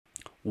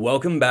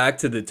Welcome back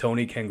to the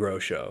Tony Can Grow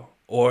Show.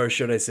 Or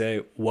should I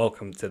say,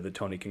 welcome to the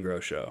Tony Can Grow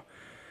Show.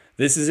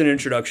 This is an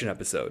introduction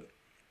episode.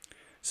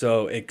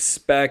 So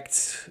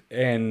expect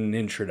an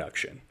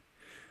introduction.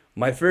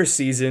 My first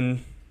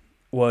season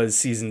was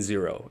season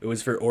 0. It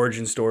was for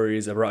origin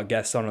stories. I brought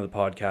guests onto the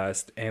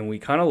podcast, and we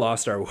kind of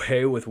lost our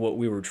way with what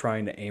we were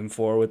trying to aim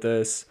for with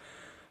this.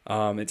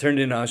 It turned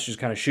into us just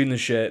kind of shooting the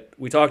shit.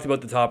 We talked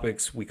about the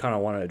topics we kind of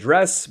want to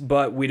address,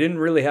 but we didn't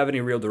really have any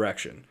real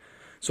direction.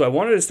 So I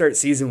wanted to start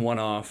season 1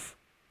 off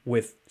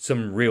with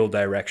some real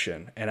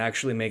direction and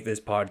actually make this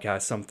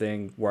podcast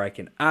something where I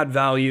can add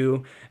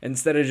value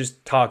instead of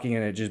just talking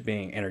and it just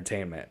being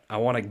entertainment. I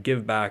want to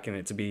give back and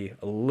it to be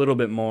a little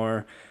bit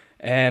more.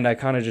 And I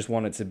kind of just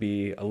want it to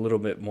be a little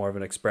bit more of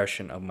an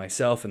expression of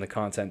myself and the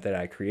content that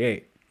I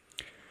create.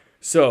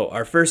 So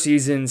our first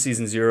season,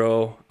 season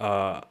 0,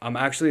 I'm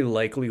actually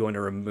likely going to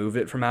remove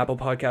it from Apple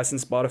Podcasts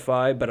and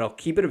Spotify, but I'll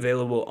keep it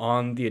available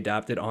on the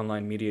Adapted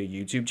Online Media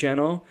YouTube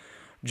channel,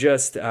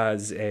 just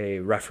as a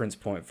reference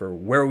point for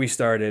where we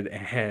started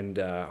and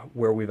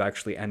where we've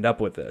actually end up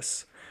with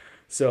this.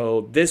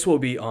 So this will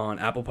be on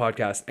Apple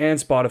Podcasts and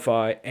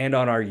Spotify and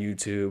on our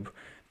YouTube.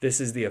 This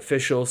is the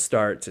official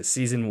start to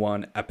season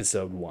 1,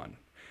 episode 1.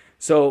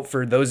 So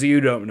for those of you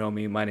who don't know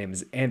me, my name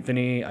is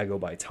Anthony. I go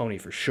by Tony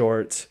for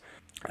short.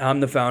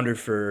 I'm the founder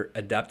for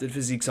Adapted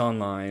Physiques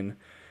Online,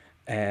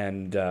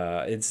 and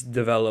it's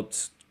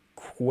developed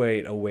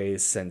quite a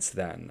ways since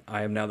then.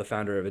 I am now the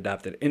founder of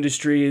Adapted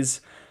Industries.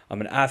 I'm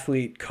an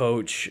athlete,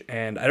 coach,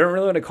 and I don't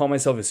really want to call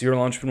myself a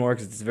serial entrepreneur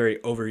because it's a very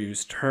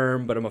overused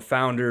term, but I'm a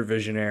founder,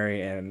 visionary,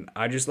 and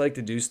I just like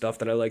to do stuff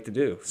that I like to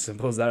do.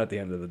 Simple as that at the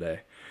end of the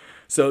day.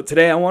 So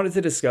today I wanted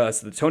to discuss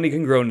the Tony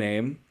Can Grow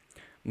name,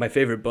 my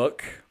favorite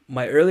book,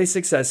 my early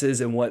successes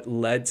and what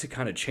led to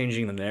kind of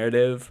changing the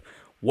narrative,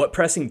 what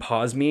pressing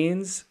pause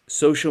means,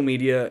 social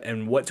media,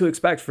 and what to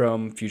expect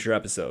from future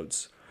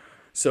episodes.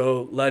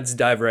 So let's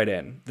dive right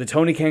in. The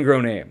Tony Can Grow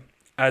name.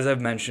 As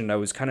I've mentioned, I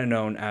was kind of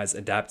known as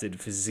Adapted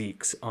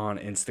Physiques on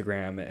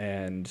Instagram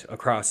and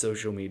across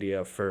social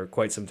media for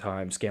quite some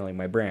time, scaling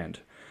my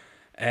brand.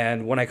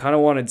 And when I kind of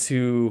wanted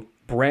to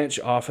branch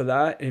off of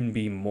that and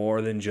be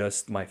more than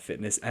just my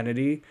fitness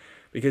entity,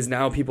 because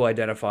now people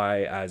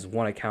identify as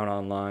one account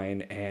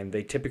online and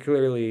they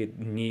typically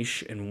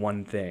niche in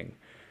one thing.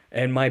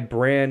 And my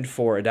brand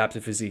for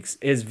Adapted Physiques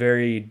is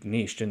very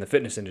niched in the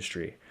fitness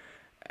industry.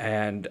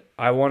 And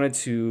I wanted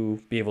to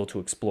be able to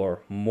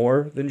explore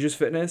more than just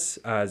fitness,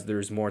 as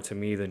there's more to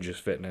me than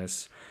just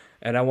fitness.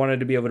 And I wanted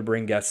to be able to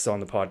bring guests on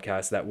the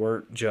podcast that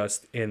weren't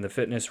just in the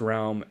fitness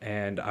realm.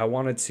 And I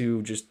wanted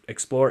to just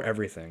explore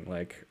everything.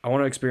 Like, I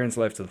want to experience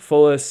life to the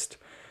fullest.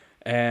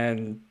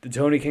 And the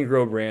Tony Can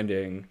Grow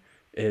branding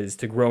is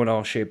to grow in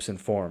all shapes and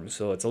forms.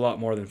 So it's a lot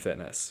more than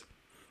fitness.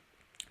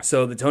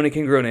 So the Tony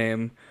Can Grow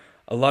name,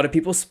 a lot of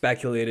people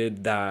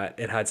speculated that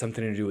it had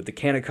something to do with the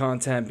canna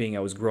content, being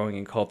I was growing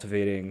and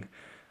cultivating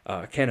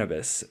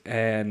cannabis,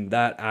 and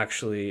that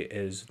actually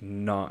is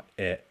not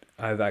it.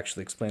 I've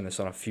actually explained this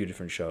on a few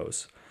different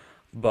shows,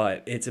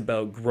 but it's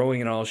about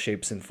growing in all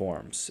shapes and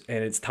forms,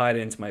 and it's tied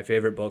into my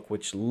favorite book,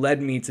 which led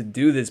me to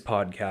do this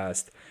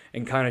podcast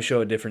and kind of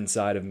show a different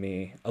side of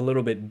me, a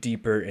little bit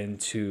deeper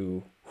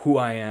into who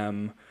I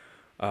am,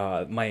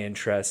 my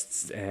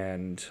interests,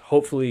 and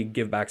hopefully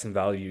give back some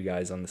value to you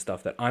guys on the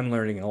stuff that I'm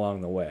learning along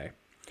the way.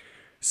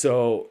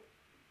 So,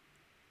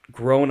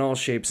 grow in all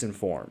shapes and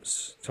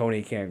forms.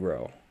 Tony Can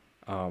Grow.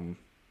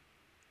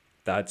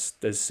 That's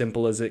as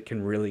simple as it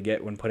can really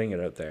get when putting it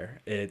out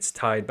there. It's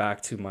tied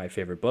back to my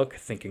favorite book,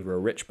 Think and Grow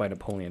Rich by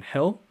Napoleon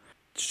Hill.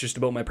 It's just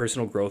about my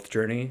personal growth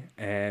journey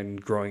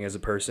and growing as a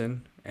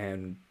person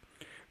and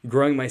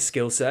growing my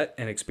skill set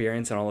and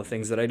experience and all the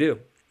things that I do.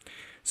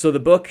 So the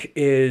book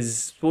is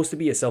supposed to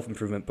be a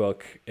self-improvement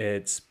book.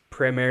 It's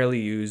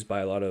primarily used by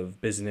a lot of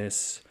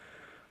business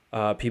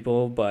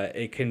people, but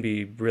it can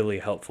be really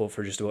helpful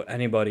for just about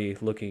anybody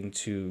looking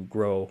to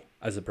grow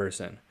as a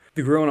person.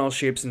 The grow in all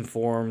shapes and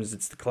forms,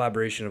 it's the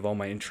collaboration of all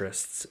my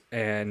interests.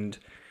 And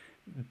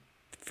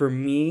for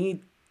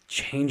me,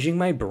 changing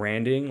my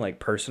branding, like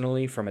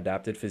personally from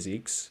Adapted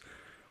Physiques,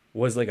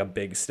 was like a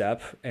big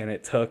step. And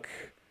it took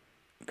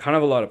kind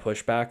of a lot of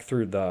pushback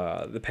through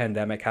the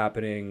pandemic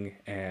happening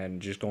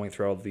and just going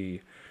through all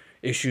the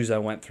issues I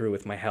went through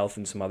with my health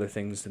and some other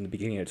things in the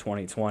beginning of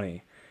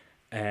 2020.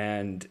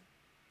 And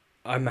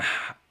I'm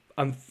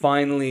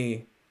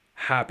finally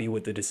happy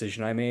with the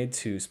decision I made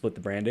to split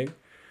the branding.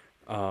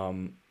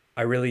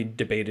 I really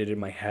debated in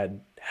my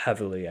head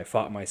heavily. I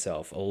fought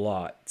myself a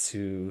lot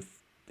to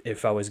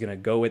if I was going to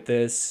go with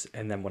this.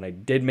 And then when I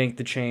did make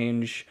the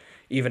change,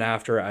 even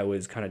after I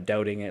was kind of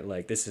doubting it,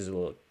 like this is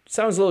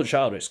sounds a little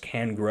childish,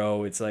 can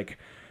grow. It's like,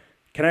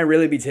 can I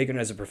really be taken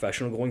as a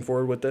professional going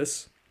forward with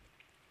this?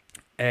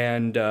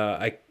 And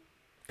I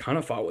kind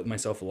of fought with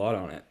myself a lot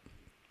on it.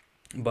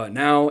 But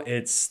now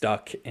it's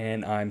stuck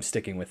and I'm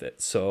sticking with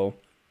it. So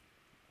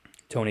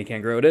Tony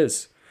Can Grow it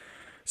is.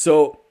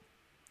 So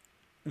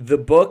the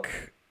book,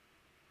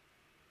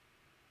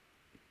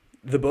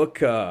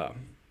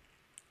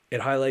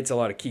 it highlights a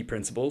lot of key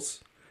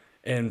principles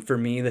And for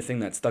me, the thing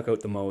that stuck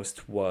out the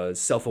most was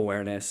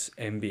self-awareness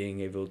and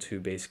being able to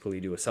basically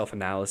do a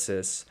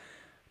self-analysis,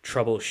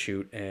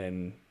 troubleshoot,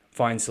 and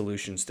find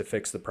solutions to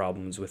fix the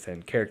problems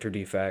within character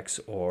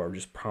defects or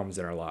just problems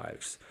in our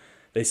lives.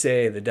 They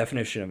say the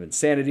definition of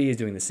insanity is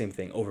doing the same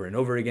thing over and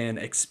over again,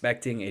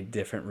 expecting a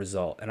different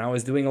result. And I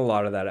was doing a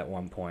lot of that at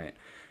one point.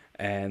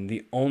 And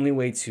the only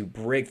way to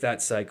break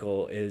that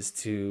cycle is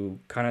to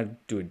kind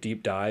of do a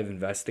deep dive,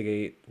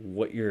 investigate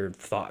what your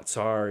thoughts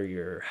are,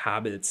 your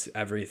habits,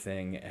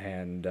 everything,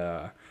 and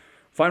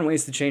find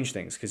ways to change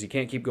things, because you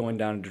can't keep going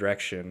down a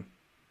direction.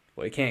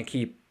 Well, you can't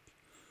keep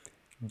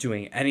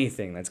doing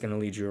anything that's going to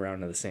lead you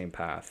around to the same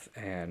path.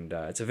 And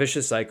it's a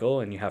vicious cycle,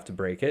 and you have to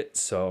break it.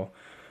 So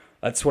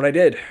that's what I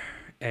did.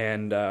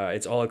 And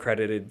it's all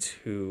accredited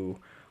to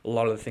a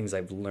lot of the things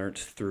I've learned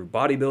through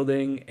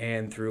bodybuilding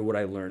and through what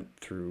I learned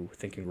through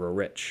Think and Grow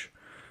Rich.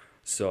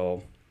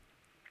 So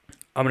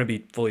I'm going to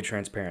be fully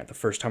transparent. The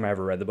first time I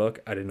ever read the book,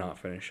 I did not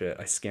finish it.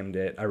 I skimmed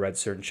it. I read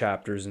certain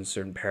chapters and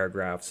certain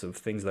paragraphs of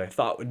things that I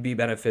thought would be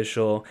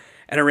beneficial,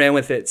 and I ran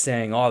with it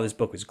saying, oh, this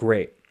book was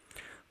great.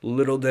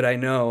 Little did I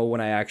know, when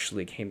I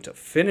actually came to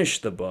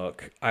finish the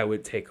book, I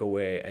would take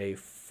away a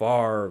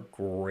far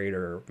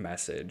greater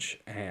message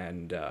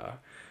and a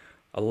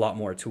lot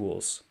more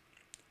tools.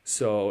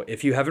 So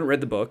if you haven't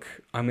read the book,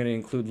 I'm going to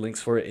include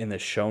links for it in the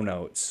show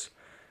notes.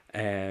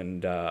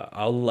 And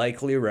I'll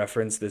likely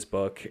reference this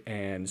book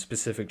and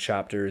specific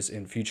chapters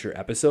in future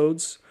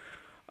episodes.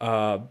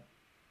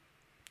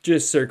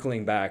 Just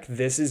circling back,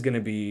 this is going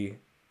to be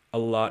a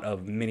lot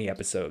of mini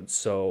episodes.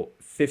 So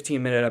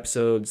 15-minute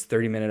episodes,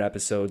 30-minute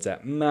episodes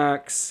at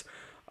max.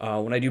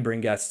 When I do bring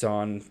guests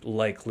on,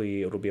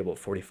 likely it'll be about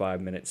 45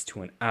 minutes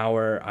to an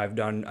hour. I've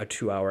done a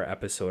 2-hour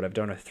episode. I've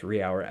done a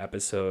 3-hour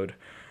episode.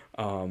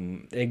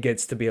 It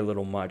gets to be a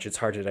little much. It's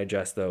hard to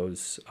digest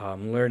those.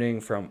 Learning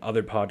from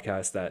other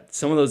podcasts that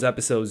some of those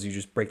episodes, you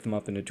just break them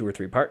up into 2 or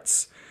 3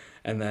 parts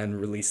and then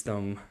release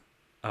them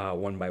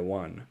one by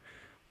one.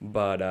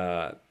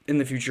 But in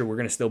the future, we're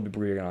going to still be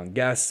bringing on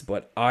guests,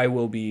 but I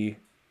will be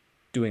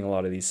doing a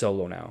lot of these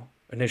solo now.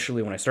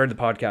 Initially, when I started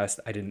the podcast,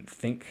 I didn't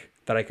think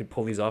that I could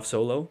pull these off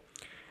solo,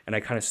 and I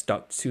kind of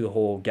stuck to the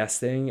whole guest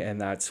thing,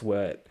 and that's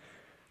what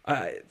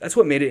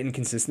made it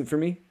inconsistent for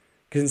me.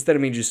 Because instead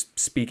of me just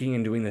speaking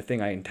and doing the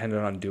thing I intended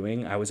on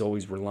doing, I was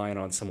always relying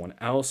on someone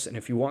else. And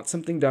if you want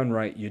something done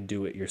right, you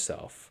do it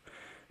yourself.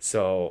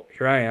 So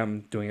here I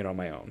am doing it on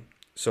my own.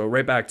 So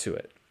right back to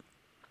it.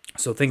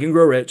 So Think and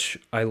Grow Rich,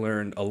 I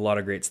learned a lot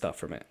of great stuff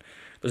from it.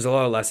 There's a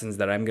lot of lessons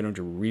that I'm going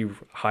to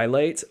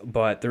re-highlight,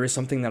 but there is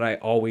something that I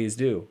always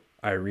do.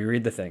 I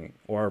reread the thing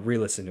or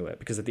re-listen to it,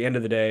 because at the end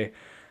of the day,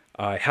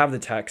 I have the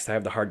text, I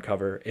have the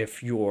hardcover.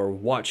 If you're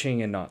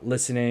watching and not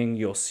listening,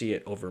 you'll see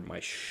it over my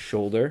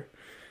shoulder.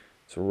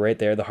 So right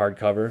there, the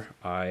hardcover,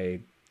 I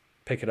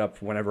pick it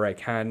up whenever I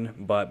can,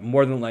 but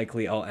more than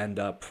likely I'll end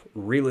up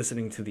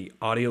re-listening to the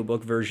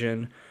audiobook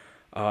version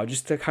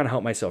just to kind of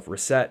help myself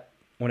reset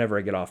whenever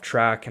I get off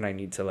track and I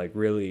need to like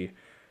really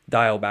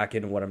dial back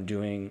into what I'm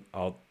doing.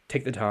 I'll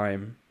take the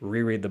time,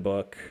 reread the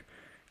book.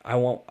 I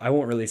won't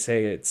really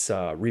say it's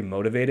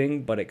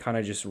remotivating, but it kind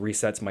of just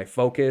resets my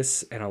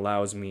focus and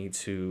allows me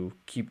to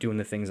keep doing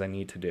the things I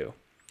need to do.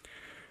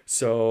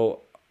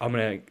 So I'm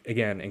going to,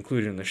 again,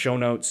 include it in the show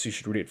notes. You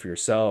should read it for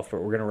yourself,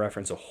 but we're going to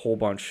reference a whole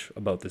bunch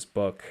about this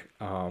book.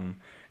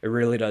 It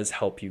really does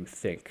help you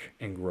think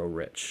and grow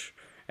rich.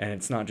 And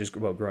it's not just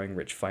about growing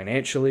rich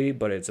financially,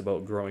 but it's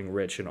about growing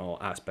rich in all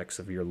aspects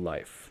of your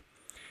life.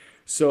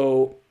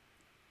 So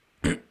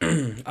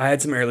I had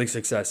some early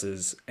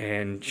successes,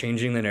 and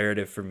changing the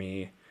narrative for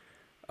me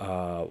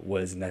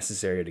was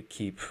necessary to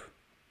keep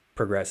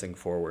progressing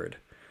forward.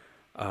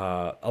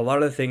 A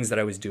lot of the things that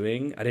I was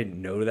doing, I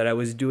didn't know that I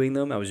was doing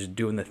them. I was just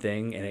doing the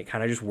thing, and it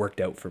kind of just worked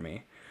out for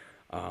me.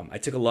 I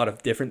took a lot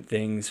of different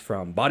things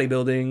from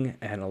bodybuilding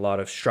and a lot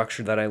of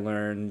structure that I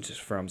learned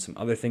from some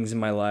other things in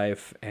my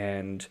life,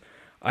 and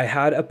I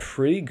had a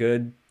pretty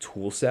good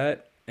tool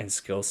set and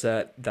skill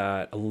set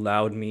that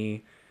allowed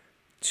me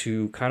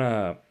to kind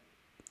of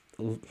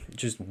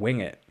just wing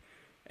it.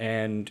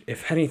 And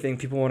if anything,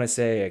 people want to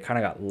say I kind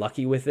of got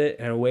lucky with it.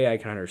 In a way, I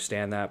can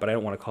understand that, but I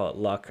don't want to call it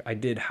luck. I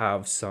did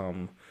have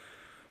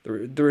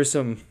there were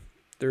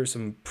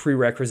some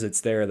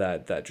prerequisites there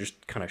that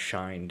just kind of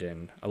shined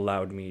and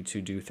allowed me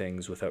to do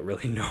things without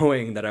really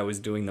knowing that I was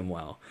doing them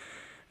well.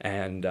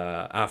 And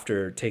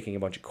after taking a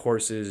bunch of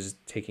courses,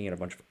 taking in a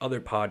bunch of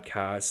other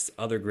podcasts,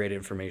 other great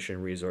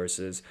information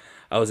resources,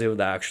 I was able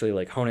to actually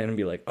like hone in and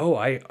be like, oh,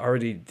 I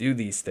already do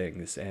these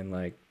things, and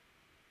like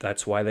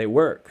that's why they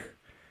work.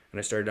 And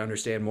I started to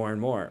understand more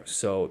and more.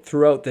 So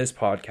throughout this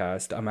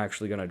podcast, I'm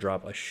actually going to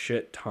drop a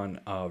shit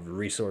ton of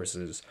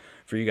resources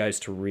for you guys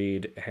to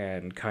read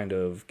and kind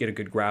of get a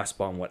good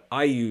grasp on what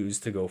I use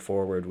to go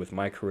forward with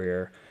my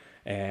career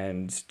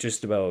and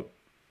just about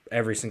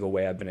every single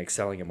way I've been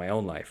excelling in my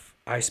own life.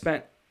 I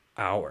spent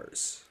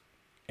hours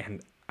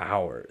and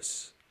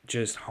hours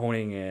just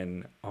honing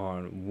in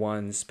on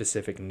one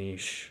specific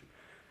niche,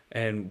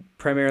 and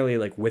primarily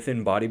like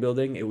within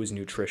bodybuilding, it was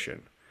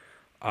nutrition.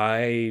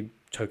 I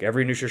took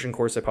every nutrition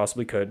course I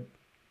possibly could.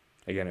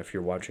 Again, if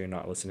you're watching and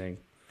not listening,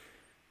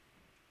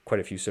 quite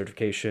a few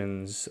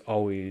certifications,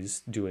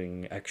 always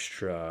doing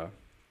extra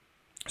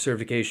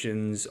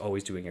certifications,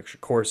 always doing extra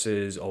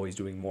courses, always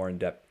doing more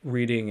in-depth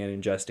reading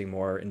and ingesting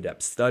more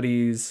in-depth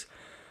studies.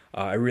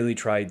 I really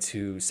tried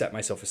to set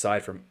myself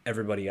aside from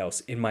everybody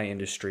else in my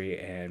industry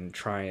and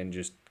try and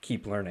just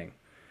keep learning,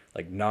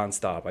 like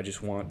nonstop. I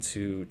just want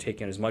to take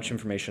in as much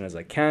information as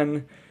I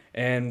can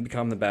and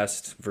become the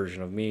best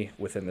version of me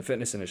within the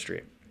fitness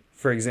industry.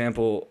 For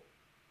example,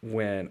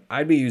 when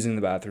I'd be using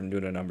the bathroom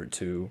doing a number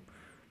two,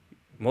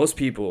 most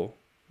people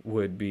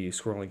would be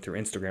scrolling through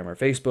Instagram or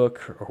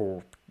Facebook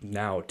or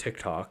now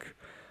TikTok.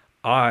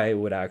 I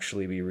would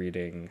actually be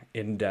reading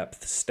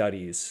in-depth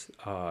studies,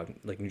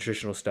 like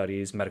nutritional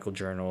studies, medical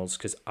journals,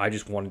 because I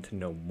just wanted to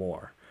know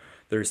more.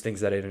 There's things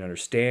that I didn't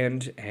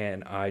understand,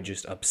 and I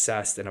just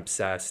obsessed,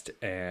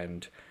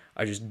 and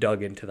I just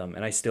dug into them,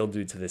 and I still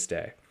do to this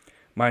day.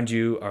 Mind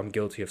you, I'm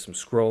guilty of some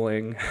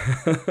scrolling,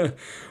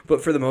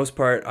 but for the most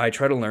part, I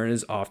try to learn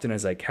as often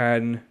as I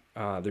can.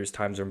 There's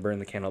times where I'm burning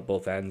the candle at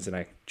both ends, and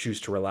I choose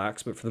to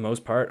relax, but for the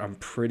most part, I'm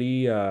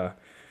pretty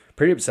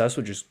obsessed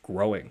with just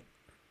growing,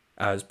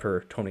 as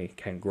per Tony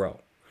Can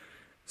Grow.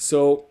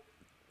 So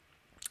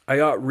I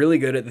got really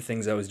good at the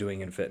things I was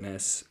doing in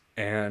fitness,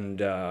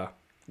 and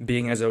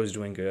being as I was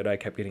doing good, I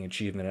kept getting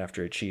achievement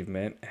after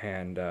achievement,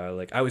 and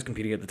like I was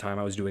competing at the time,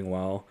 I was doing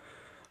well.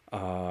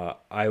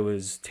 I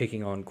was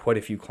taking on quite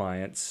a few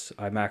clients.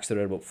 I maxed out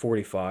at about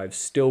 45,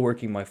 still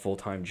working my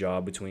full-time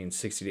job between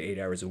 60 to 8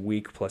 hours a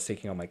week, plus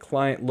taking on my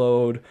client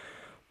load,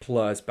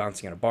 plus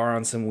bouncing at a bar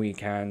on some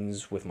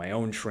weekends with my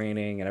own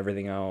training and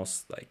everything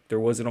else. Like there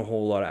wasn't a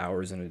whole lot of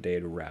hours in a day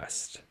to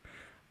rest.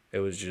 It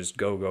was just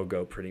go, go,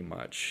 go pretty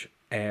much.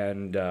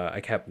 And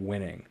I kept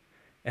winning.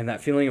 And that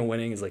feeling of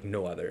winning is like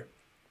no other.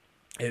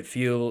 It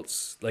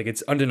feels like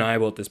it's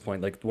undeniable at this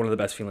point. Like one of the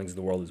best feelings in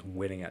the world is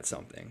winning at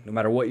something. No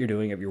matter what you're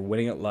doing, if you're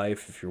winning at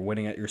life, if you're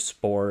winning at your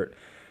sport,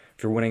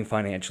 if you're winning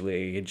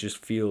financially, it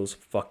just feels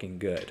fucking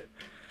good.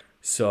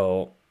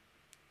 So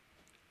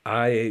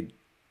I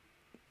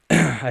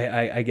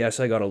I guess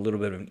I got a little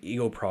bit of an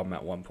ego problem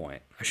at one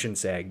point. I shouldn't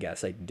say I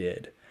guess, I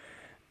did.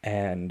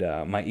 And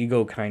my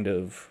ego kind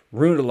of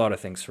ruined a lot of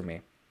things for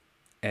me.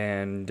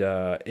 And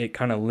it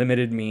kind of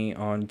limited me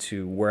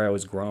onto where I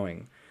was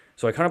growing.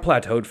 So I kind of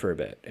plateaued for a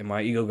bit, and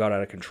my ego got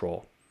out of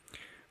control.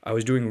 I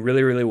was doing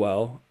really, really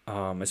well,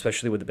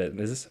 especially with the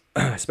business,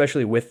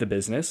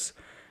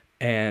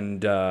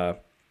 And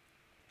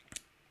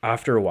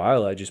after a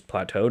while, I just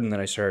plateaued, and then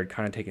I started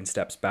kind of taking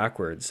steps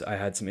backwards. I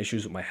had some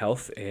issues with my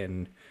health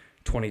in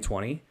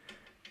 2020,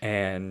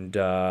 and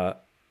I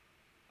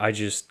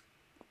just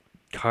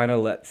kind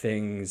of let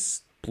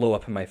things blow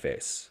up in my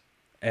face.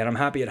 And I'm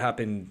happy it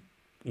happened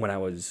when I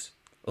was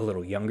a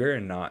little younger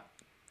and not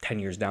 10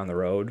 years down the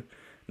road,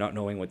 not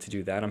knowing what to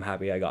do then. I'm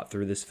happy I got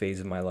through this phase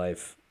of my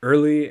life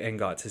early and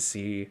got to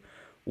see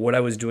what I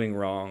was doing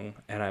wrong,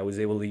 and I was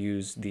able to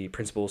use the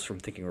principles from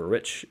Think and Grow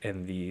Rich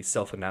and the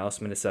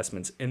self-analysis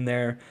assessments in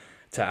there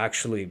to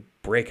actually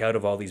break out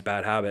of all these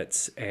bad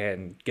habits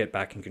and get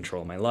back in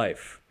control of my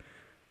life.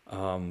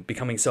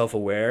 Becoming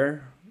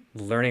self-aware,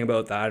 learning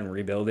about that and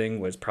rebuilding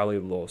was probably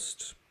the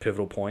most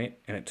pivotal point,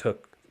 and it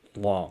took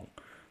long.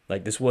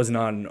 Like this was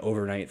not an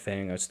overnight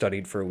thing. I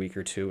studied for a week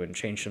or two and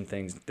changed some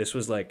things. This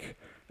was like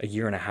a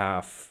year and a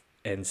half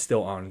and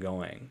still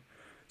ongoing.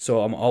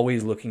 So I'm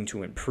always looking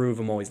to improve.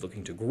 I'm always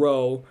looking to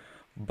grow.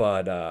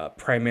 But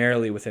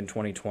primarily within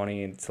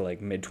 2020 into like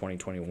mid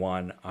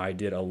 2021, I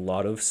did a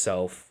lot of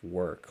self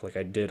work. Like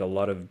I did a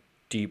lot of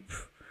deep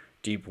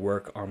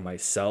work on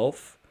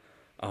myself.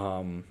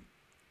 And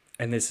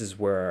this is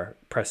where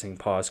pressing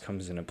pause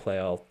comes into play.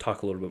 I'll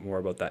talk a little bit more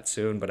about that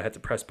soon. But I had to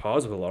press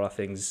pause with a lot of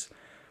things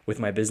with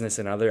my business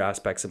and other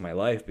aspects of my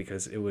life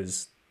because it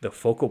was the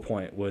focal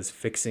point was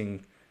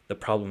fixing the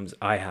problems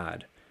I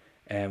had.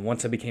 And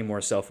once I became more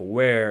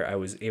self-aware, I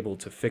was able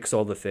to fix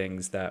all the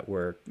things that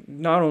were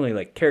not only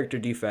like character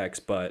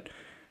defects, but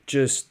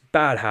just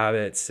bad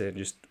habits and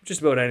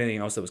just about anything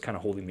else that was kind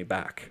of holding me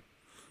back.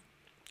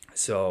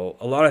 So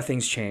a lot of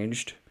things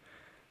changed.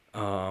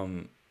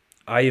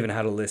 I even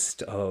had a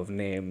list of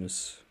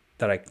names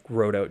that I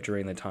wrote out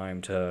during the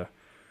time to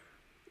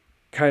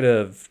kind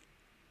of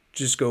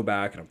just go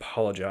back and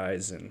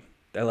apologize, and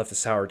I left a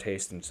sour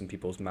taste in some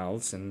people's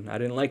mouths, and I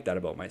didn't like that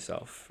about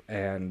myself.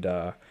 And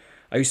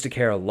I used to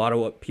care a lot of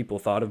what people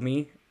thought of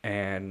me,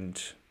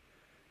 and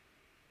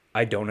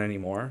I don't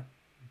anymore.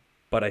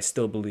 But I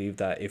still believe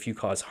that if you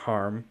cause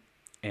harm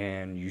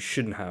and you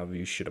shouldn't have,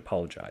 you should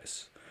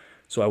apologize.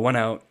 So I went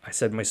out, I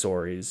said my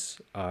sorries,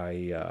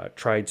 I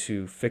tried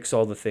to fix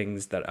all the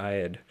things that I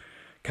had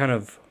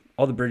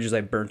all the bridges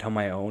I burnt on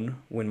my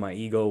own when my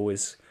ego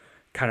was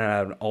kind of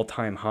at an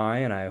all-time high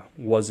and I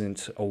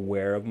wasn't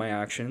aware of my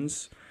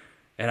actions.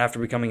 And after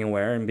becoming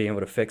aware and being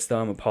able to fix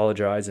them,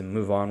 apologize, and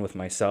move on with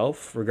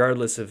myself,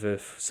 regardless of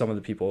if some of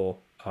the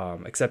people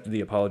accepted the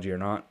apology or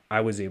not,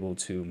 I was able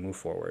to move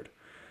forward.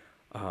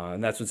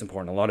 And that's what's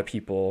important. A lot of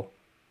people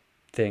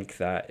think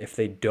that if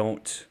they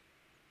don't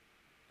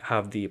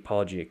have the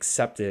apology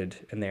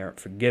accepted and they aren't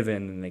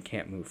forgiven, then they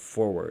can't move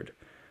forward.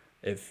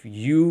 If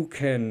you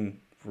can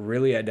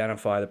really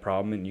identify the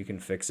problem and you can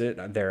fix it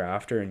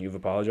thereafter and you've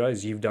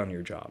apologized, you've done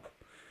your job.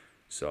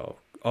 So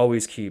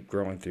always keep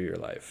growing through your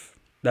life.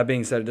 That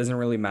being said, it doesn't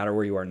really matter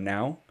where you are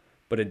now,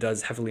 but it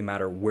does heavily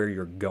matter where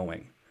you're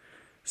going.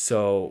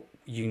 So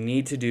you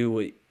need to do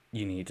what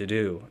you need to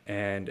do.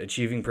 And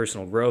achieving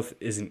personal growth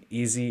isn't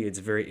easy, it's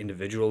very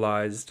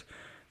individualized.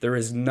 There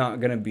is not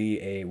going to be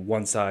a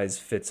one size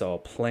fits all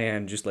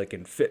plan, just like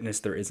in fitness,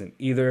 there isn't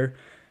either.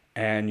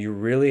 And you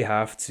really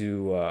have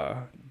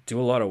to do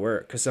a lot of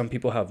work because some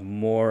people have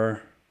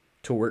more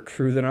to work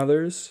through than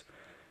others.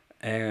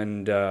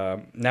 And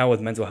now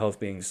with mental health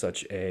being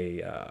such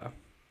a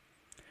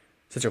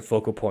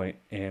focal point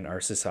in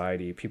our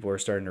society, people are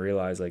starting to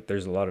realize like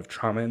there's a lot of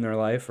trauma in their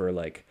life or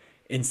like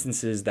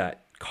instances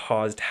that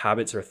caused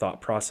habits or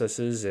thought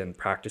processes and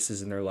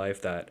practices in their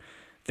life that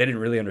they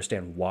didn't really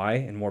understand why.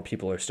 And more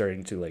people are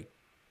starting to like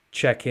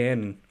check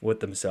in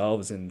with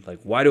themselves and like,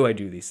 why do I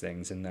do these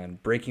things? And then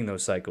breaking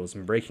those cycles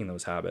and breaking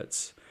those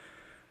habits.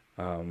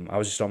 I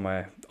was just on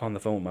the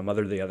phone with my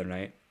mother the other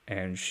night,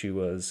 and she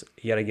was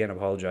yet again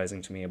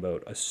apologizing to me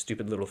about a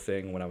stupid little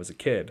thing when I was a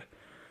kid.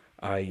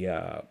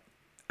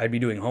 I'd be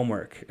doing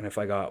homework, and if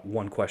I got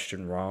one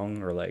question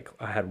wrong or like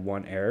I had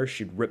one error,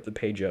 she'd rip the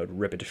page out,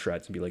 rip it to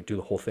shreds, and be like, "Do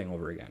the whole thing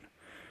over again."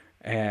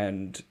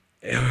 And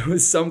it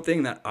was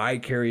something that I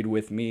carried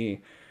with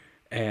me,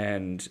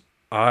 and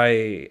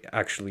I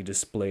actually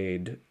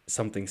displayed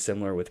something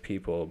similar with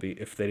people.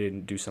 If they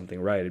didn't do something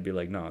right, it'd be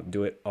like, "No,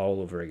 do it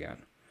all over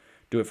again.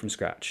 Do it from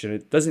scratch." And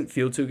it doesn't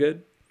feel too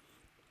good.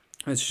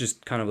 It's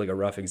just kind of like a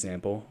rough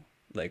example.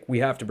 Like, we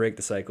have to break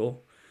the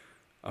cycle.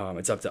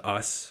 It's up to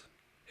us.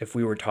 If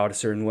we were taught a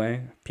certain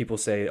way, people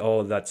say,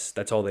 "Oh,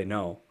 that's all they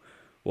know."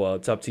 Well,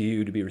 it's up to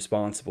you to be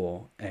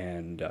responsible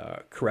and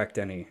correct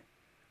any,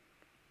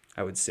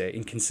 I would say,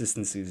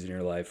 inconsistencies in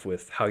your life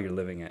with how you're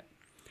living it.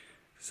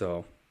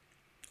 So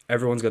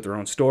everyone's got their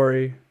own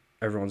story.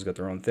 Everyone's got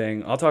their own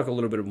thing. I'll talk a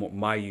little bit about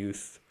my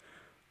youth.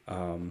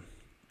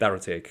 That'll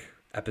take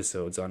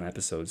episodes on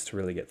episodes to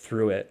really get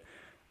through it.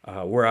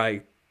 Where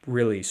I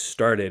really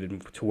started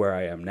and to where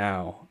I am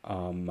now,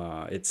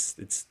 it's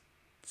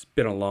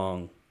been a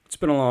long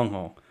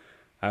haul.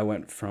 I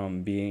went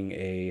from being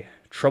a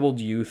troubled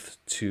youth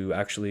to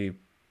actually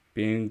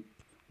being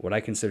what I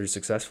consider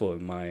successful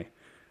in my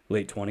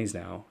late 20s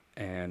now.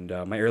 And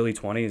my early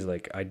 20s,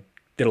 like, I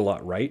did a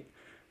lot right.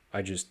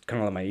 I just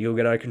kind of let my ego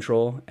get out of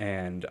control,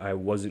 and I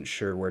wasn't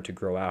sure where to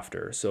grow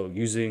after. So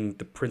using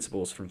the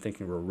principles from Think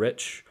and Grow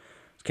Rich, I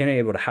was kind of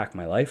able to hack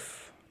my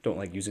life. Don't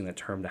like using that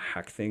term to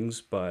hack things,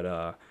 but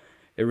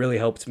it really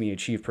helped me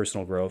achieve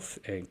personal growth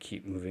and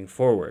keep moving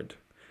forward.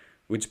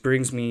 Which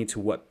brings me to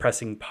what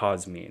pressing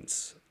pause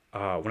means.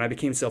 When I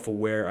became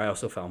self-aware, I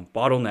also found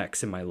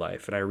bottlenecks in my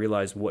life, and I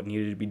realized what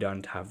needed to be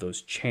done to have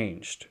those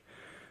changed.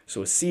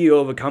 So a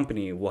CEO of a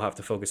company will have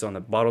to focus on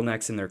the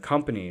bottlenecks in their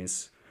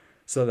companies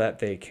so that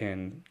they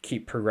can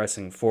keep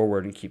progressing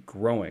forward and keep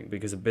growing,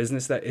 because a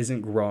business that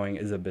isn't growing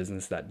is a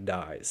business that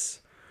dies.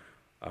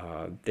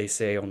 They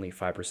say only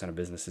 5% of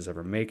businesses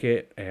ever make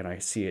it, and I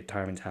see it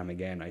time and time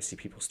again. I see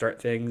people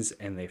start things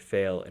and they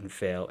fail and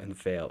fail and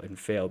fail and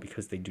fail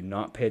because they do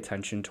not pay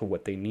attention to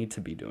what they need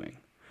to be doing.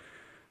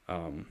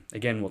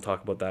 Again, we'll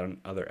talk about that in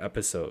other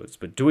episodes,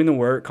 but doing the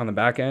work on the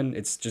back end,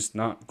 it's just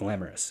not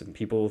glamorous. And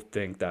people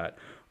think that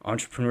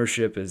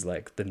entrepreneurship is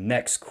like the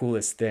next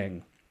coolest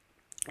thing.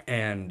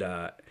 And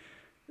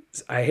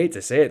I hate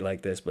to say it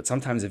like this, but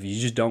sometimes if you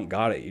just don't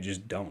got it, you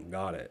just don't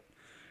got it.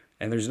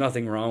 And there's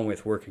nothing wrong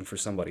with working for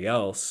somebody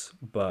else,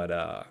 but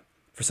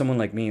for someone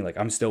like me, like,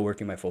 I'm still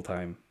working my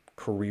full-time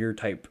career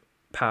type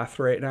path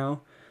right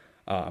now.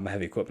 I'm a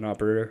heavy equipment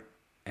operator,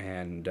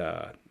 and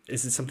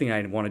is it something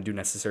I want to do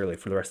necessarily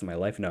for the rest of my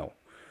life? No.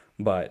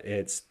 But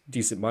it's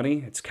decent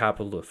money, it's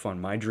capital to fund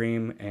my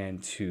dream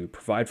and to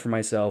provide for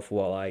myself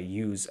while I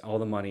use all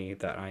the money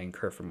that I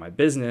incur from my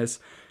business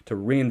to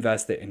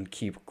reinvest it and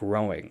keep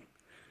growing.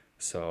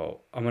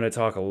 So I'm going to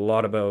talk a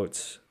lot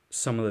about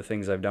some of the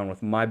things I've done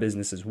with my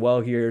business as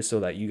well here, so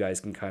that you guys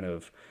can kind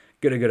of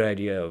get a good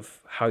idea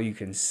of how you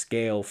can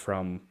scale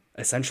from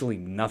essentially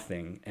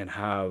nothing and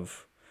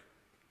have,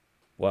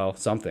 well,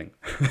 something.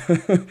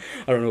 I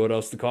don't know what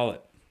else to call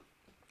it.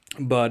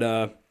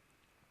 But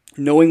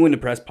knowing when to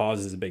press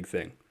pause is a big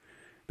thing,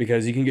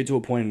 because you can get to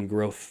a point in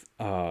growth,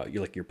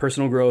 your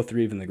personal growth or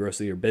even the growth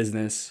of your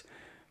business,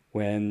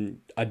 when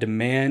a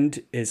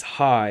demand is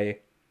high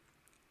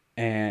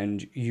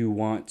and you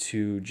want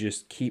to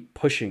just keep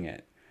pushing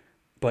it,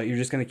 but you're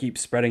just going to keep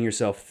spreading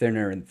yourself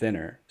thinner and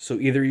thinner. So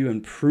either you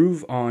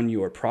improve on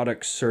your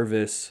product,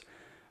 service,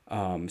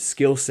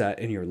 skill set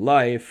in your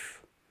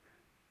life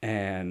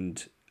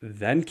and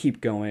then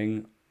keep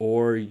going,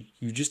 or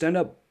you just end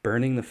up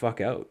burning the fuck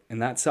out.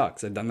 And that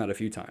sucks. I've done that a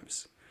few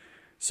times.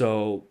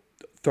 So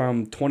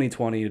from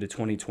 2020 to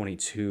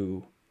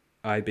 2022,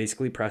 I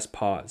basically pressed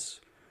pause.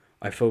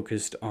 I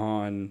focused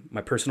on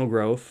my personal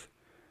growth.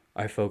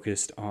 I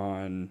focused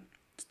on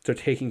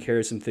taking care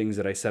of some things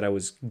that I said I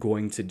was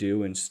going to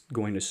do and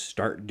going to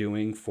start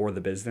doing for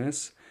the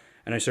business.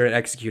 And I started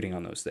executing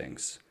on those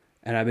things.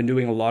 And I've been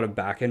doing a lot of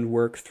back end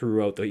work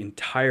throughout the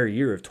entire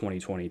year of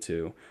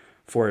 2022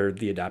 for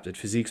the Adapted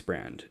Physiques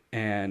brand.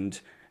 And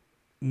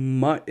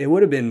it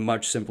would have been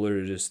much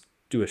simpler to just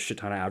do a shit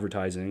ton of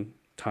advertising,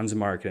 tons of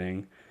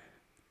marketing,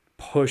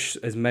 push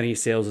as many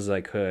sales as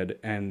I could,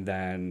 and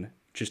then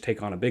just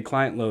take on a big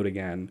client load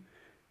again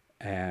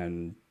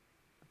and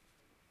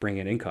bring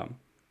in income.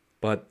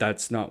 But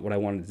that's not what I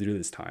wanted to do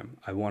this time.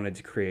 I wanted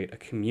to create a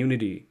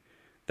community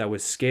that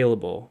was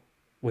scalable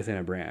within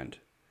a brand.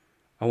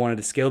 I wanted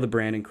to scale the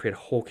brand and create a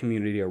whole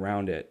community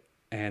around it.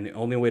 And the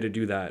only way to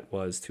do that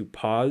was to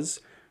pause,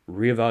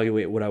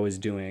 reevaluate what I was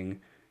doing.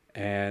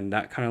 And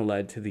that kind of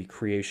led to the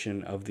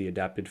creation of the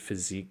Adapted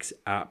Physiques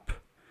app.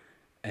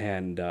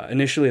 And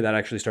initially that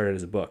actually started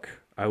as a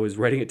book. I was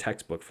writing a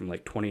textbook from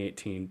like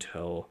 2018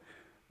 till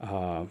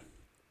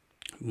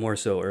more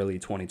so early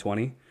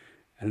 2020.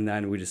 And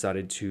then we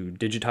decided to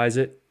digitize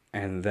it.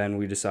 And then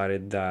we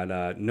decided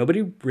that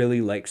nobody really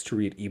likes to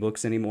read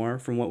ebooks anymore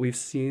from what we've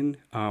seen.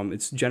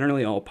 It's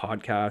generally all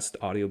podcasts,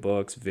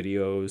 audiobooks,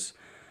 videos.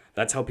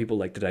 That's how people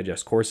like to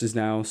digest courses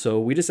now. So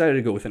we decided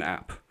to go with an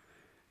app.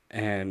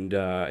 And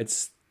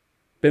it's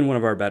been one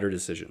of our better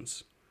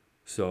decisions.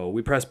 So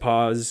we pressed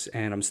pause,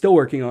 and I'm still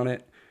working on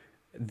it.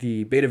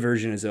 The beta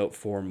version is out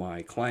for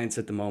my clients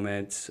at the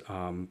moment.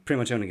 Pretty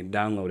much anyone can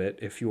download it.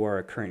 If you are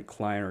a current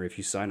client or if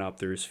you sign up,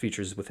 there's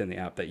features within the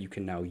app that you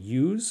can now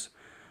use.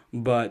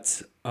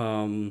 But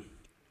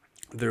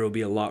there will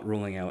be a lot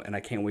rolling out, and I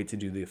can't wait to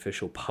do the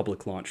official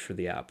public launch for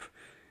the app.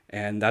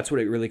 And that's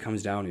what it really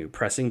comes down to.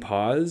 Pressing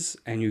pause,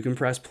 and you can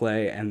press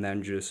play, and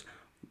then just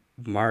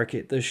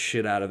market the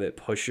shit out of it,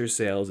 push your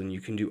sales, and you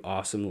can do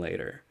awesome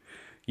later.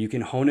 You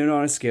can hone in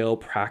on a skill,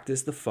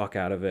 practice the fuck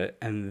out of it,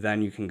 and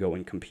then you can go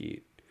and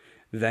compete.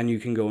 Then you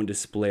can go and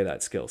display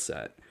that skill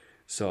set.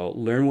 So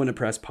learn when to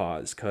press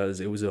pause, because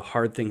it was a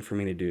hard thing for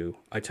me to do.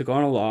 I took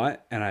on a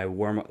lot, and I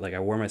wore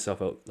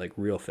myself out like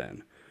real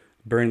thin.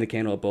 Burned the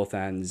candle at both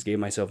ends, gave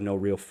myself no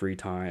real free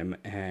time,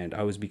 and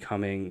I was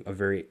becoming a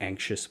very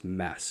anxious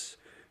mess,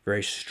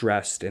 very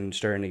stressed, and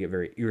starting to get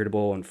very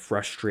irritable and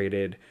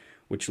frustrated,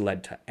 which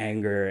led to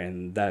anger,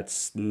 and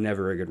that's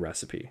never a good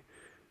recipe.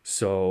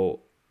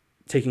 So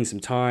taking some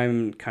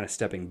time, kind of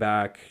stepping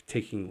back,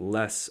 taking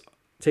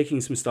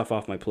some stuff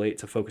off my plate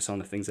to focus on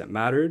the things that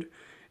mattered.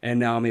 And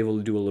now I'm able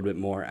to do a little bit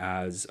more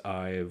as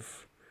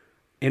I've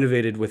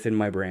innovated within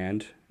my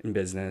brand and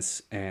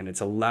business, and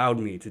it's allowed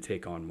me to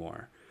take on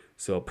more.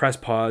 So press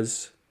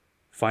pause,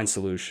 find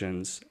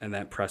solutions, and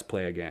then press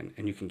play again,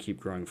 and you can keep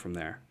growing from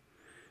there.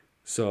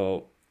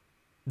 So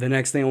the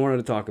next thing I wanted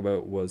to talk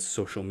about was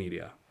social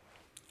media.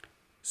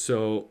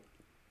 So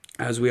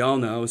as we all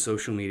know,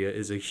 social media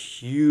is a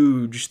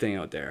huge thing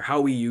out there.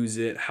 How we use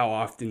it, how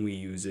often we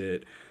use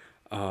it.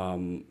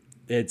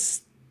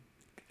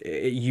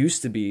 It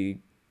used to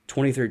be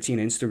 2013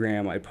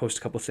 Instagram. I'd post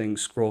a couple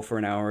things, scroll for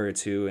an hour or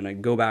two, and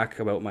I'd go back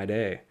about my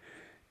day.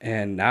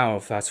 And now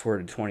fast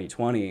forward to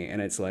 2020,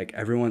 and it's like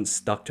everyone's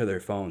stuck to their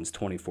phones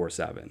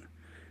 24/7.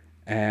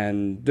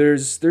 And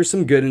there's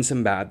some good and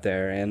some bad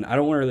there. And I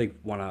don't really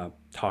want to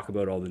talk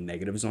about all the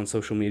negatives on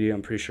social media.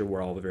 I'm pretty sure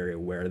we're all very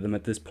aware of them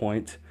at this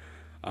point.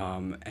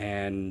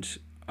 And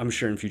I'm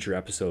sure in future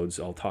episodes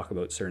I'll talk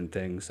about certain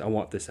things. I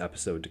want this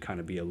episode to kind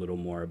of be a little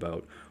more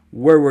about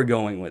where we're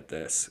going with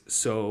this.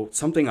 So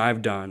something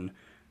I've done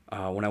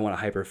when I want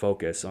to hyper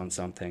focus on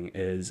something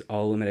is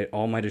I'll eliminate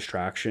all my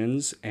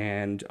distractions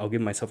and I'll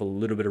give myself a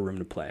little bit of room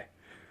to play.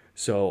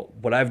 So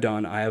what I've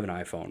done, I have an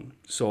iPhone.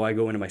 So I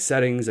go into my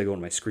settings, I go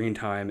into my screen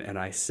time, and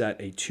I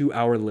set a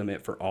 2-hour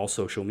limit for all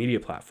social media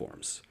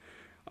platforms.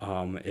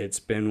 It's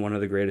been one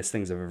of the greatest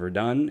things I've ever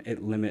done.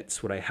 It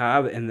limits what I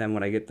have, and then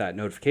when I get that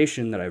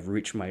notification that I've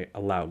reached my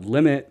allowed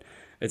limit,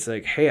 it's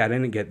like, hey, I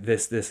didn't get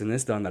this, and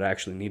this done that I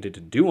actually needed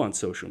to do on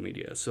social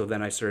media. So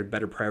then I started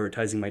better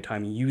prioritizing my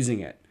time using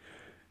it.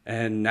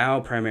 And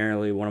now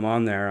primarily when I'm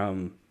on there,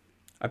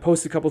 I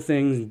post a couple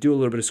things, do a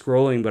little bit of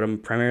scrolling, but I'm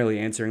primarily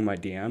answering my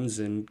DMs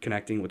and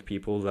connecting with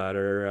people that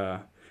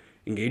are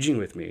engaging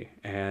with me.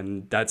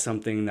 And that's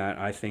something that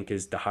I think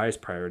is the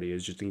highest priority,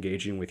 is just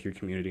engaging with your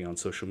community on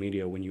social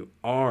media when you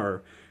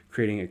are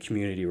creating a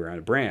community around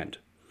a brand.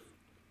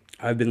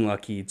 I've been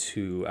lucky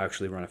to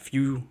actually run a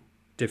few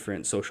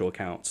different social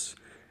accounts,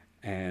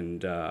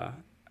 and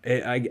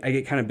I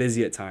get kind of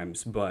busy at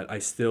times, but I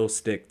still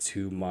stick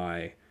to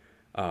my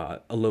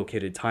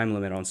allocated time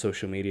limit on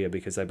social media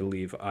because I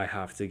believe I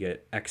have to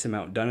get X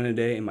amount done in a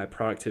day, and my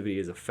productivity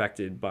is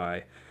affected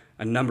by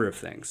a number of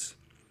things.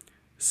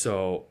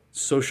 So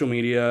social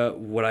media,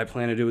 what I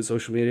plan to do with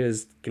social media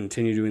is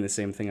continue doing the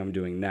same thing I'm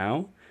doing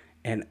now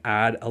and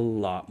add a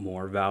lot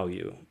more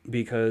value.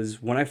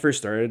 Because when I first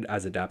started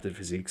as Adapted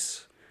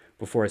Physiques,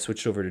 before I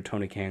switched over to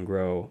Tony Can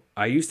Grow,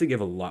 I used to give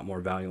a lot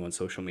more value on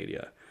social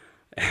media.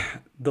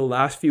 The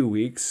last few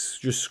weeks,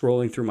 just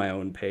scrolling through my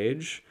own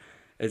page,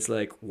 it's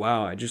like,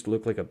 wow, I just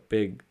look like a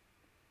big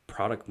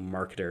product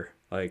marketer.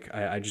 Like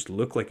I just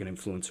look like an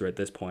influencer at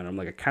this point. I'm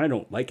like, I kind of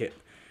don't like it.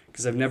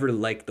 because I've never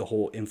liked the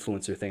whole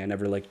influencer thing. I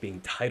never liked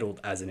being titled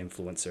as an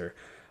influencer.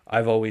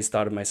 I've always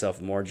thought of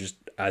myself more just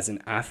as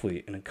an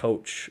athlete and a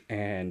coach,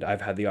 and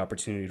I've had the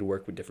opportunity to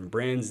work with different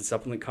brands and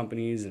supplement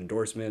companies and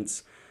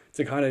endorsements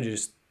to kind of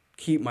just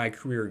keep my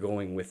career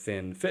going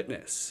within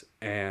fitness.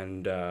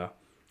 And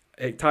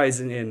it ties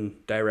in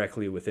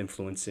directly with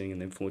influencing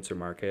and the influencer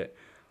market.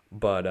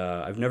 But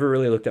I've never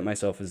really looked at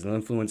myself as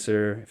an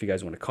influencer. If you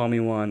guys want to call me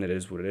one, it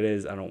is what it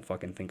is. I don't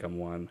fucking think I'm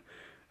one.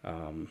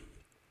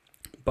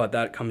 But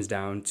that comes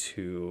down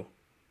to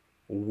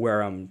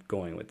where I'm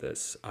going with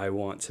this. I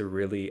want to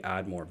really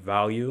add more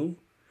value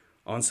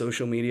on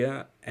social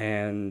media.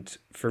 And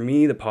for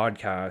me, the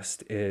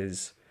podcast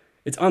it's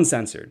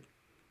uncensored.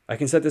 I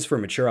can set this for a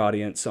mature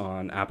audience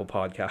on Apple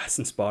Podcasts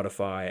and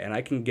Spotify, and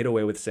I can get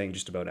away with saying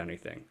just about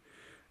anything.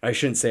 I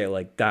shouldn't say it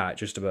like that,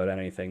 just about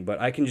anything, but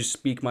I can just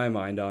speak my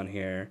mind on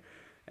here.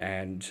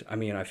 And I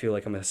mean, I feel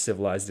like I'm a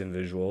civilized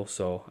individual,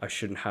 so I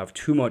shouldn't have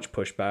too much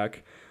pushback.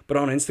 But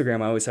on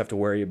Instagram, I always have to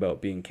worry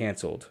about being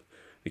canceled.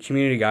 The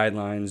community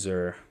guidelines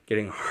are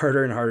getting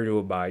harder and harder to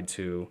abide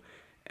to,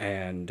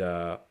 and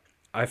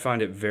I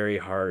find it very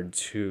hard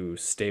to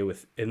stay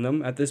within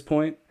them at this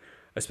point,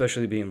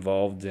 especially be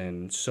involved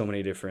in so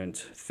many different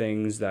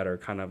things that are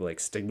kind of like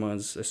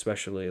stigmas,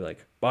 especially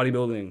like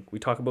bodybuilding. We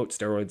talk about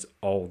steroids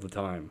all the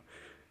time.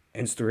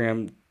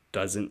 Instagram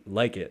doesn't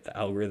like it. The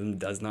algorithm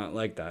does not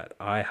like that.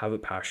 I have a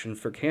passion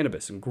for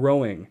cannabis and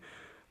growing.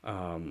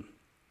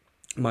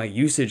 My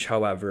usage,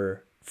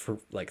 however, for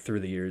like through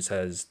the years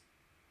has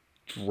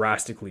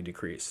drastically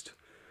decreased.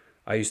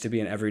 I used to be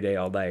an everyday,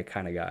 all day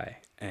kind of guy.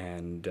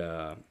 And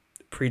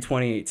pre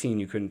 2018,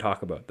 you couldn't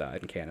talk about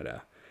that in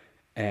Canada.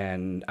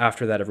 And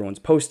after that, everyone's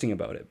posting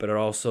about it. But it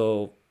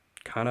also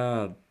kind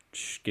of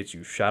gets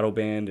you shadow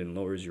banned and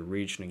lowers your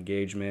reach and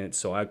engagement.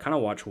 So I kind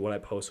of watch what I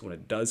post when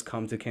it does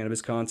come to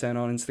cannabis content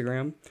on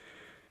Instagram.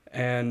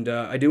 And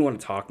I do want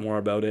to talk more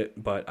about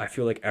it, but I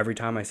feel like every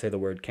time I say the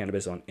word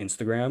cannabis on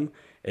Instagram,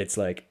 it's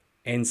like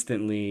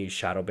instantly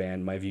shadow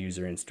banned. My views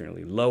are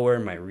instantly lower.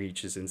 My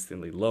reach is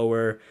instantly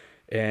lower.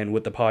 And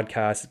with the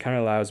podcast, it kind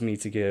of allows me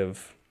to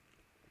give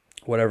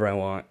whatever I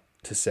want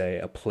to say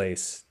a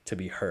place to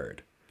be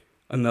heard.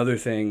 Another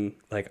thing,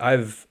 like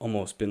I've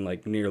almost been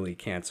like nearly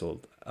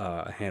canceled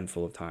a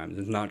handful of times.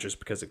 It's not just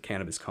because of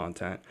cannabis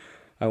content.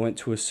 I went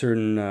to a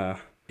certain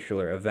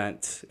particular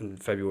event in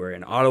February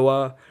in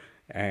Ottawa,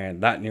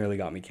 and that nearly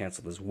got me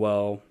canceled as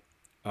well.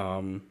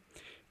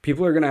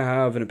 People are going to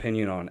have an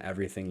opinion on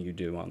everything you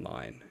do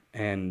online,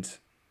 and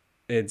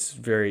it's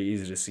very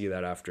easy to see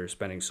that after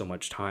spending so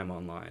much time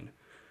online.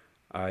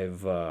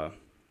 I've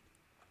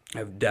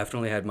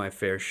definitely had my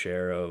fair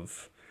share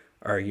of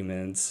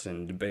arguments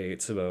and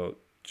debates about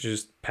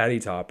just petty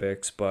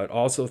topics, but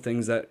also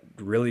things that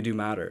really do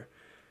matter.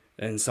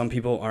 And some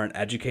people aren't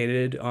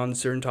educated on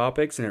certain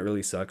topics, and it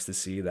really sucks to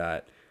see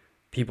that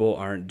people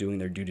aren't doing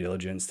their due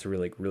diligence to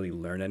really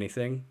learn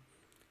anything.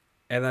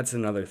 And that's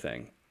another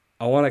thing.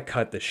 I want to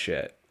cut the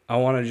shit. I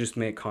want to just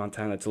make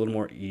content that's a little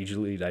more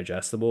easily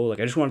digestible. Like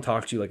I just want to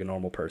talk to you like a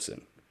normal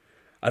person.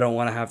 I don't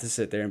want to have to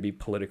sit there and be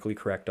politically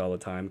correct all the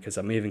time, because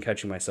I'm even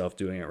catching myself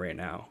doing it right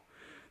now.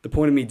 The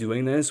point of me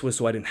doing this was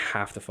so I didn't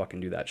have to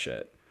fucking do that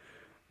shit.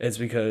 It's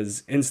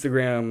because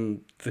Instagram,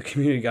 the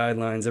community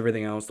guidelines,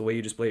 everything else, the way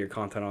you display your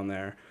content on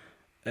there,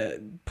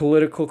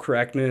 political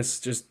correctness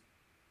just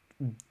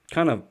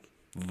kind of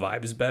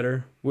vibes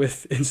better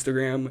with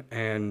Instagram.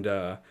 And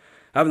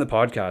having the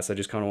podcast, I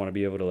just kind of want to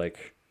be able to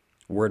like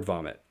word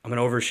vomit. I'm an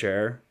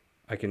overshare.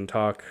 I can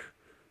talk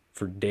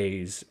for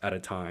days at a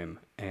time,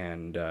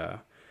 and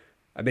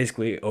I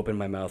basically open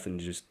my mouth and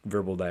just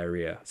verbal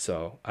diarrhea.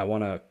 So I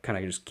want to kind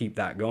of just keep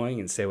that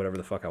going and say whatever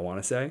the fuck I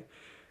want to say.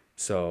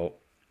 So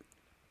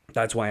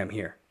that's why I'm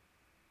here.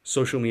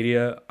 Social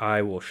media,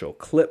 I will show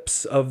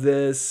clips of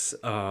this,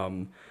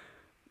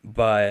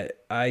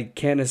 but I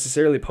can't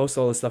necessarily post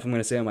all the stuff I'm going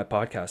to say on my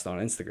podcast on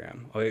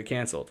Instagram. I'll get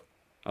canceled.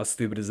 How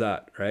stupid is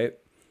that, right?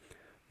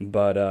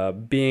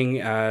 But being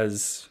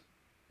as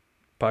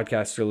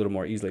podcasts are a little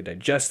more easily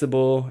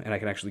digestible, and I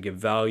can actually give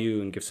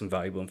value and give some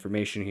valuable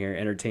information here,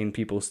 entertain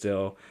people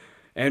still,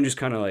 and just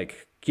kind of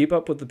like keep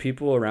up with the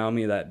people around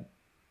me that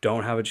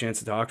don't have a chance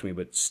to talk to me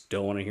but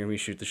still want to hear me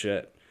shoot the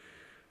shit.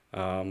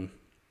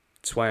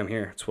 That's why I'm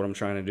here. It's what I'm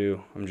trying to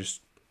do. I'm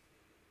just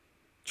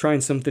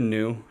trying something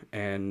new,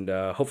 and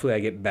hopefully I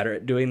get better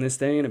at doing this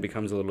thing and it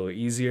becomes a little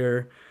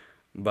easier.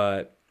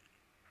 But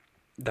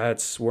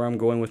that's where I'm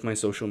going with my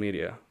social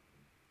media,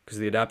 because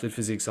the Adapted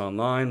Physiques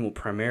Online will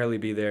primarily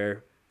be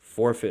there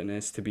for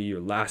fitness, to be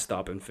your last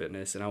stop in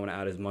fitness, and I want to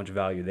add as much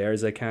value there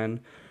as I can.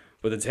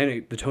 But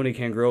the Tony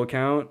Can Grow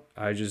account,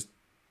 I just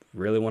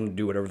really want to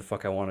do whatever the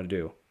fuck I want to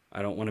do.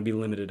 I don't want to be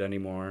limited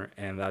anymore,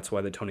 and that's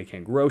why the Tony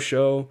Can Grow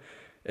show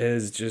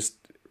is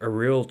just a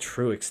real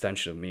true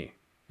extension of me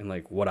and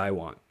like what I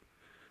want.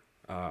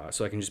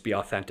 So I can just be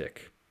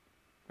authentic,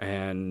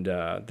 and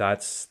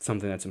that's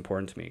something that's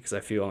important to me, because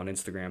I feel on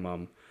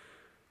Instagram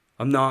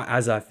I'm not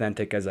as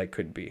authentic as I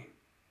could be.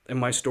 In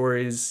my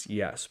stories,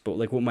 yes, but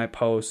like with my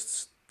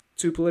posts,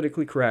 too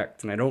politically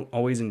correct, and I don't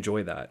always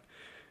enjoy that.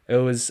 It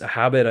was a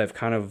habit I've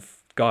kind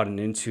of gotten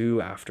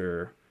into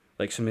after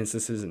like some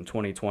instances in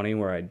 2020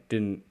 where I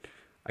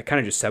kind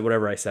of just said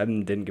whatever I said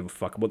and didn't give a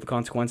fuck about the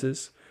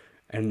consequences.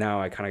 And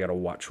now I kind of got to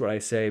watch what I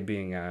say,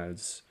 being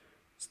as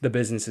the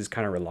businesses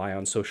kind of rely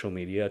on social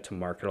media to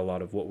market a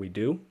lot of what we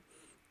do.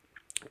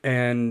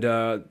 And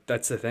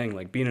that's the thing,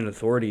 like being an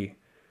authority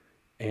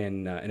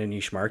in a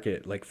niche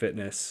market like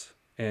fitness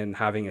and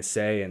having a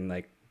say and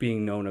like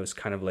being known as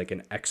kind of like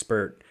an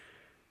expert,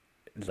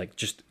 like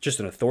just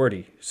an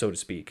authority, so to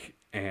speak.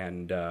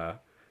 And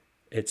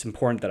it's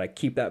important that I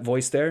keep that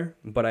voice there,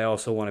 but I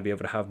also want to be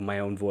able to have my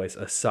own voice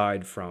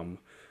aside from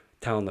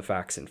telling the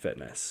facts in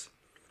fitness.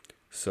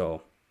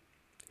 So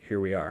here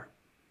we are.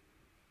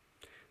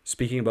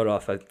 Speaking about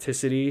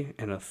authenticity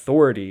and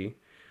authority,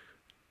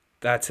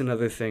 that's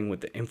another thing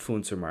with the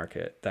influencer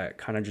market that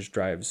kind of just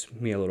drives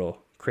me a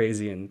little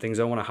crazy, and things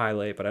I want to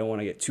highlight, but I don't want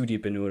to get too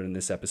deep into it in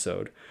this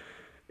episode,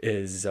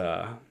 is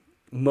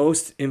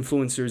most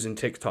influencers and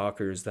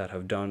TikTokers that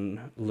have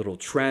done little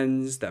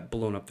trends that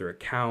blown up their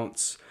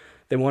accounts,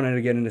 they wanted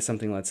to get into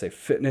something, let's say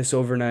fitness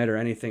overnight or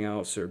anything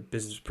else, or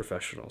business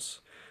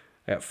professionals.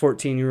 I got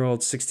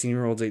 14-year-olds,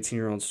 16-year-olds,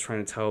 18-year-olds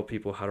trying to tell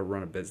people how to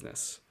run a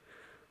business.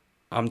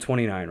 I'm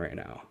 29 right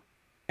now,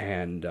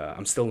 and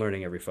I'm still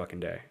learning every fucking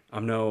day. I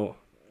don't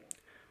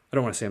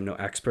want to say I'm no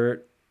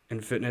expert in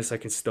fitness.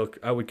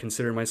 I would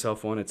consider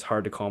myself one. It's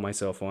hard to call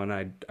myself one.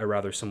 I'd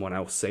rather someone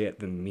else say it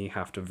than me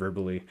have to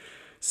verbally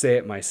say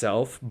it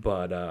myself.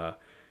 But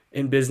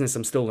in business,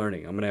 I'm still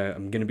learning.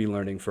 I'm gonna be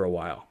learning for a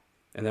while.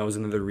 And that was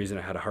another reason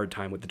I had a hard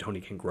time with the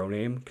Tony Can Grow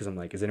name, because I'm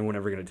like, is anyone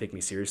ever gonna take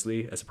me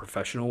seriously as a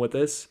professional with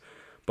this?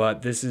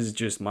 But this is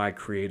just my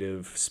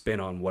creative spin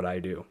on what I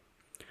do.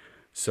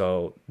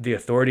 So the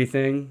authority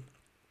thing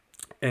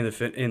in the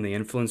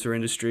influencer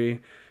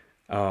industry,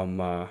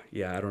 yeah,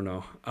 I don't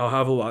know. I'll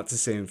have a lot to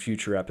say in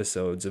future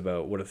episodes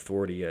about what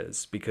authority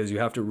is, because you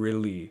have to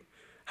really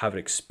have an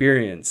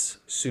experience,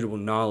 suitable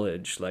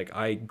knowledge. Like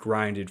I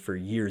grinded for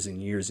years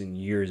and years and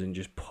years and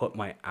just put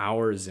my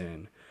hours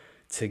in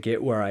to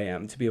get where I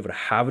am, to be able to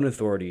have an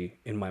authority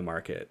in my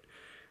market.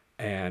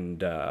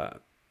 And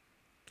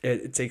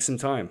it takes some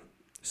time.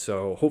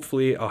 So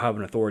hopefully I'll have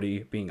an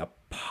authority being a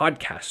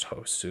podcast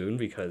host soon,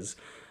 because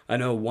I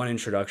know one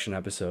introduction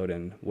episode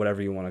and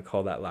whatever you want to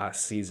call that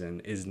last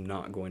season is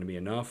not going to be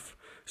enough.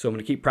 So I'm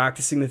going to keep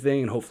practicing the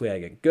thing, and hopefully I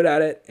get good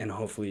at it, and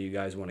hopefully you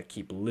guys want to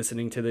keep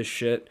listening to this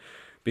shit,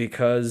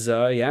 because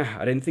yeah,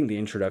 I didn't think the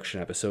introduction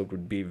episode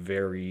would be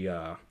very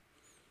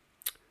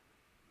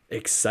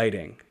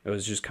exciting. It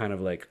was just kind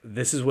of like,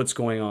 this is what's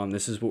going on,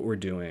 this is what we're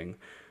doing.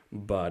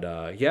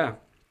 But yeah,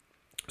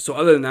 so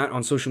other than that,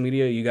 on social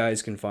media, you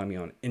guys can find me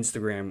on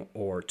Instagram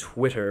or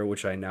Twitter,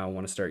 which I now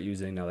want to start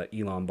using now that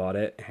Elon bought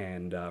it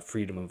and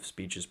freedom of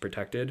speech is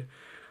protected.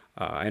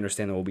 I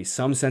understand there will be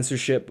some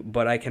censorship,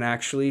 but I can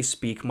actually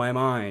speak my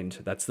mind.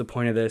 That's the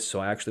point of this. So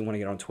I actually want to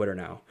get on Twitter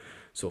now.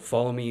 So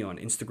follow me on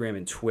Instagram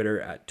and Twitter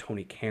at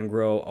Tony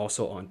Cangro.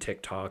 Also on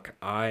TikTok.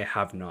 I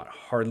have not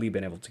hardly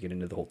been able to get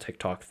into the whole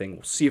TikTok thing.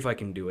 We'll see if I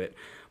can do it.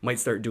 Might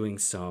start doing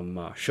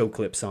some show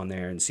clips on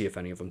there and see if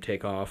any of them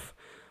take off.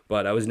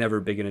 But I was never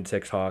big into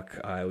TikTok.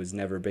 I was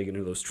never big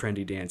into those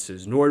trendy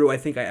dances, nor do I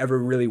think I ever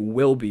really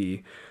will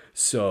be.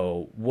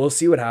 So we'll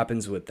see what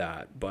happens with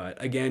that. But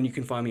again, you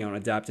can find me on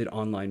Adapted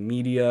Online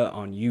Media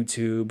on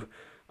YouTube.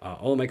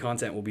 All of my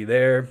content will be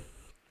there,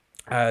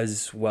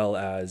 as well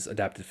as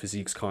Adapted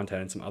Physiques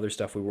content and some other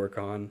stuff we work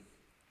on,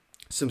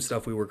 some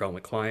stuff we work on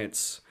with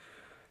clients,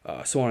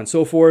 so on and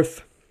so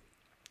forth.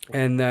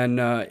 And then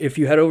if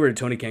you head over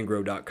to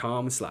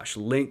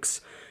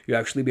tonycangrow.com/links, you'll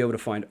actually be able to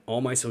find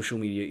all my social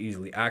media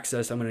easily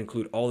accessed. I'm going to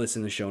include all this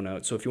in the show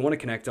notes. So if you want to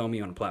connect on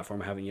me on a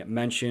platform I haven't yet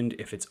mentioned,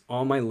 if it's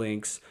on my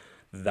links,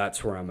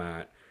 that's where I'm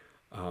at.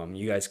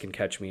 You guys can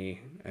catch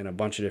me in a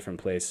bunch of different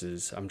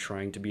places. I'm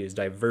trying to be as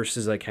diverse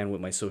as I can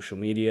with my social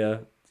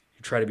media.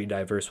 You try to be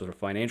diverse with a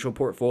financial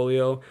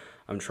portfolio.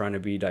 I'm trying to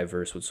be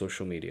diverse with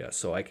social media,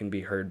 so I can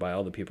be heard by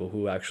all the people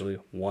who actually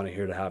want to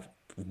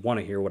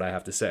hear what I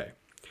have to say.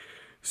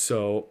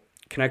 So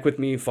connect with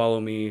me, follow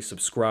me,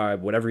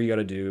 subscribe, whatever you got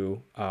to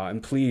do.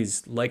 And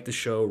please like the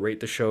show, rate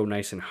the show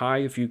nice and high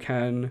if you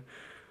can.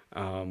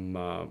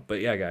 But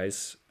yeah,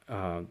 guys,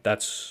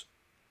 that's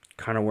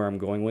kind of where I'm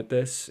going with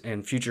this.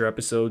 And future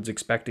episodes,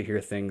 expect to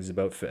hear things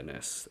about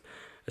fitness.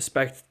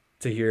 Expect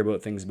to hear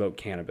about things about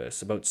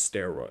cannabis, about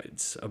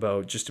steroids,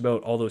 about just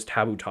about all those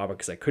taboo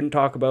topics I couldn't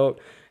talk about,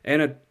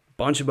 and a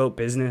bunch about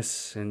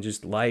business and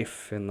just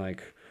life and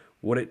like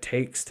what it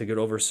takes to get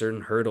over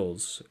certain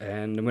hurdles.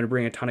 And I'm going to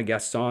bring a ton of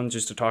guests on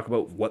just to talk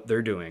about what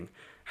they're doing,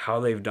 how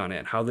they've done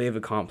it, how they've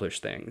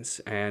accomplished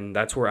things. And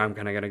that's where I'm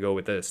kind of going to go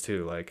with this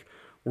too. Like,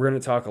 we're going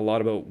to talk a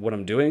lot about what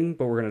I'm doing,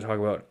 but we're going to talk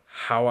about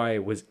how I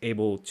was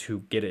able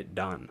to get it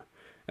done.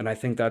 And I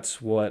think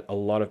that's what a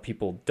lot of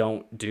people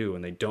don't do,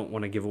 and they don't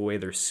want to give away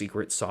their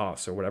secret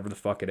sauce or whatever the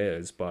fuck it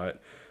is.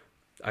 But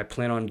I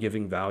plan on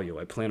giving value.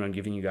 I plan on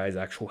giving you guys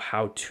actual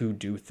how to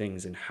do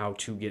things and how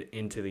to get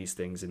into these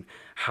things and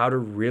how to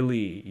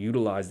really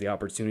utilize the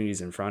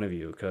opportunities in front of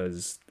you.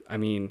 Because I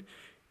mean,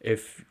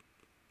 if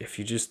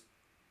you just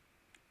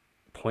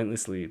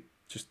pointlessly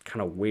just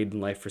kind of wait in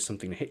life for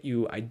something to hit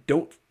you. I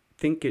don't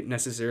think it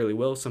necessarily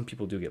will. Some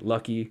people do get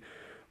lucky,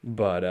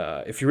 but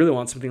if you really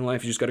want something in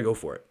life, you just got to go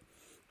for it.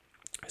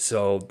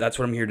 So that's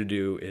what I'm here to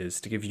do, is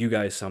to give you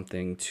guys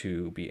something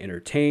to be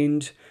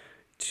entertained,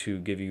 to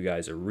give you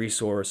guys a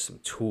resource, some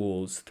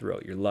tools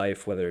throughout your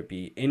life, whether it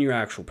be in your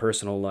actual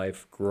personal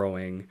life,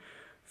 growing,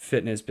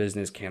 fitness,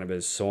 business,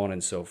 cannabis, so on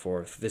and so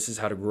forth. This is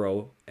how to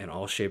grow in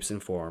all shapes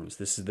and forms.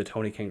 This is the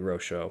Tony Can Grow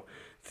Show.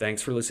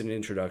 Thanks for listening to the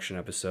introduction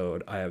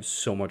episode. I have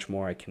so much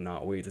more I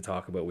cannot wait to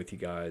talk about with you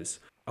guys.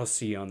 I'll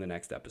see you on the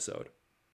next episode.